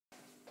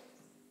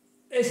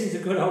This is a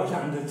good old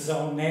London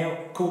song now,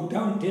 called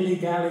Don't Dilly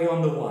Dally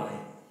on the Way.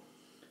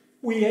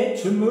 We had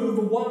to move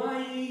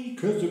away,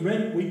 'cause the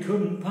rent we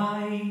couldn't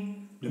pay.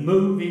 The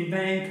moving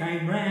van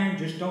came round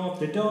just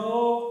after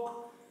dark.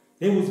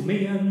 There was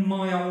me and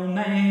my old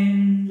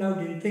man,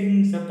 loading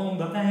things up on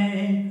the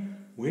van,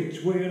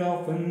 which we'd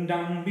often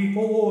done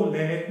before,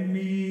 let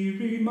me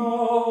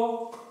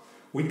remark.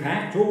 We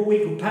packed all we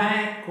could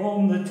pack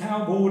on the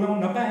tailboard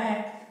on the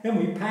back, and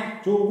we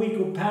packed all we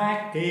could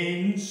pack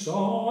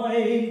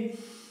inside.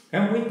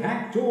 And we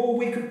packed all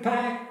we could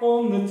pack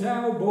on the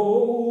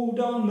tailboard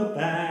on the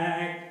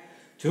back,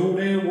 till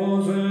there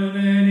wasn't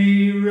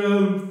any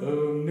room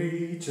for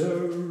me to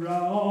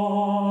ride.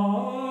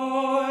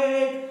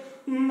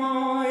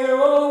 My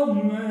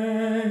old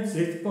man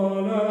said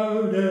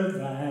follow the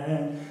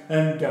van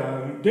and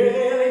don't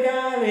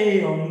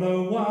dilly-dally on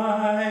the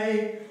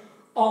way.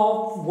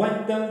 Off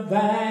went the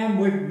van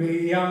with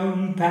me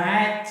own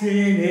packed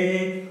in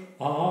it.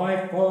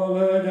 I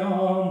followed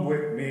on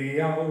with me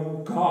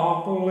old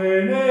couple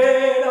in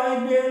it.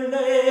 I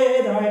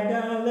dillied, I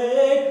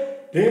dallied,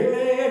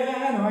 dillied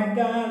and I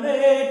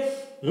dallied.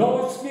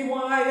 Lost me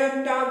way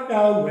and don't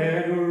know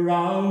where to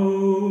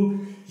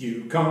roam.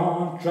 You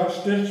can't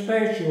trust a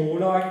special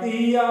like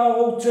the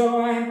old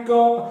time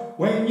cop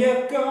when you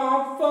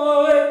can't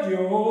find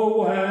your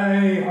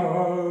way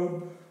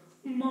home.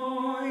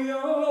 My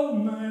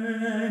old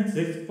man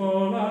says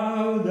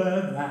follow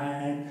the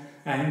van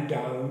and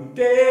don't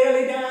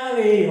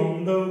dilly-dally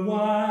on the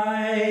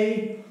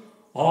way.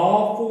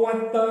 Off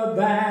went the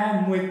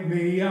van with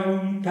me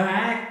own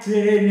packed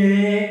in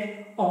it.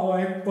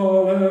 I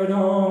followed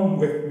on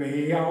with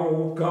me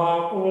old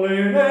couple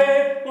in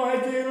it. I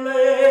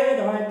dillied,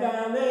 I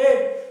dallied,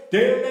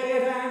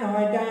 dillied and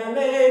I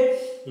dallied.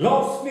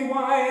 Lost me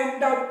way and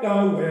don't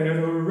know where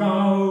to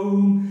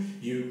roam.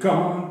 You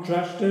can't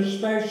trust a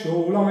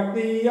special like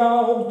the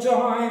old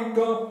time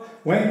cop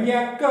when you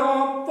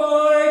can't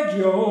find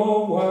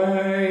your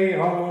way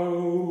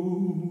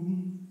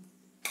home.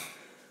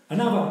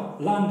 Another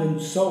London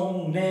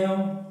song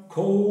now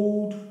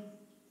called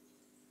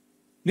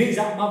Knees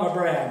Up Mother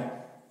Brown.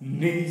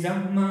 Knees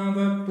up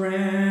Mother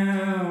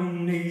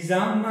Brown, knees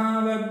up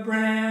Mother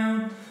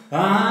Brown.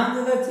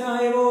 Under the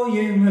table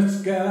you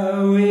must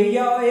go,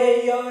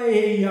 E-I-E-I-E-I-O.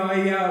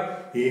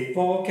 If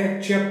I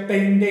catch you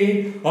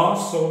bending, I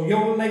saw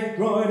your leg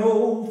right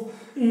off.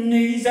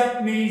 Knees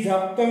up,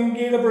 don't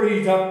get a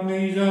breeze up,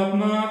 knees up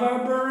Mother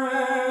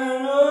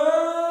Brown.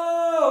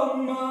 Oh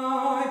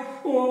my,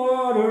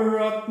 what a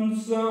rotten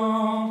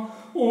song,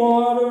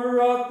 what a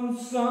rotten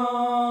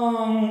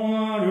song,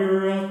 what a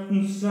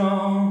rotten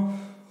song.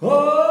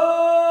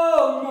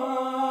 Oh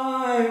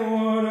my,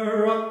 what a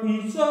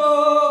rotten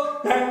song,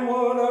 and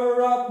what a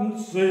rotten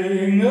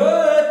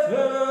singer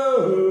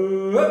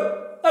too.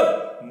 Oh,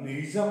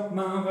 knees up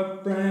Mother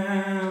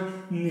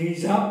Brown,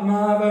 knees up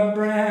Mother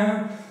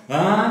Brown.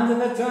 Under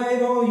the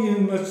table you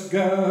must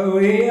go,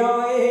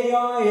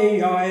 E-I-E-I-E-I-O.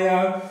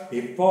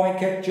 If I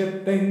catch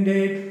you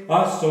bending,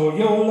 I saw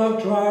your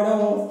legs right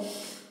off.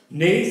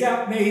 Knees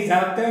up,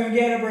 don't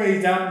get a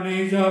breeze up,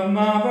 knees up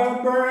Mother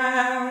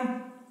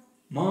Brown.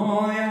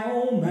 My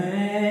old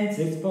man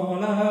says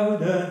follow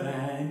the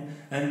van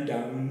and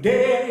don't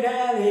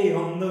dilly-dally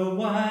on the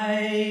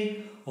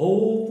way.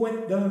 Off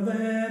went the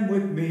van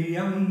with me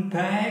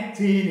unpacked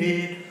in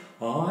it.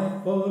 I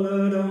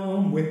followed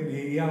on with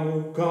me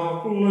old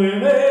couple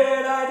in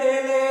it. I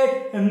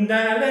dillied and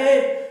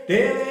dallied,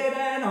 dillied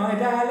and I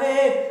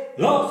dallied.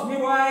 Lost me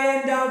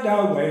way and don't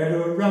know where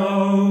to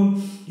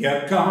roam.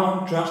 You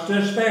can't trust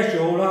a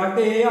special like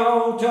the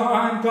old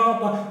time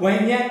copper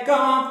when you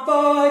can't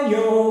find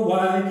your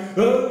way.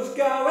 Who's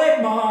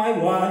going my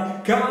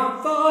way?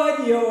 Can't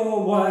find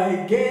your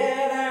way.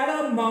 Get out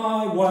of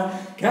my way.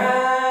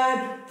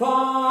 Can't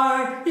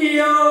find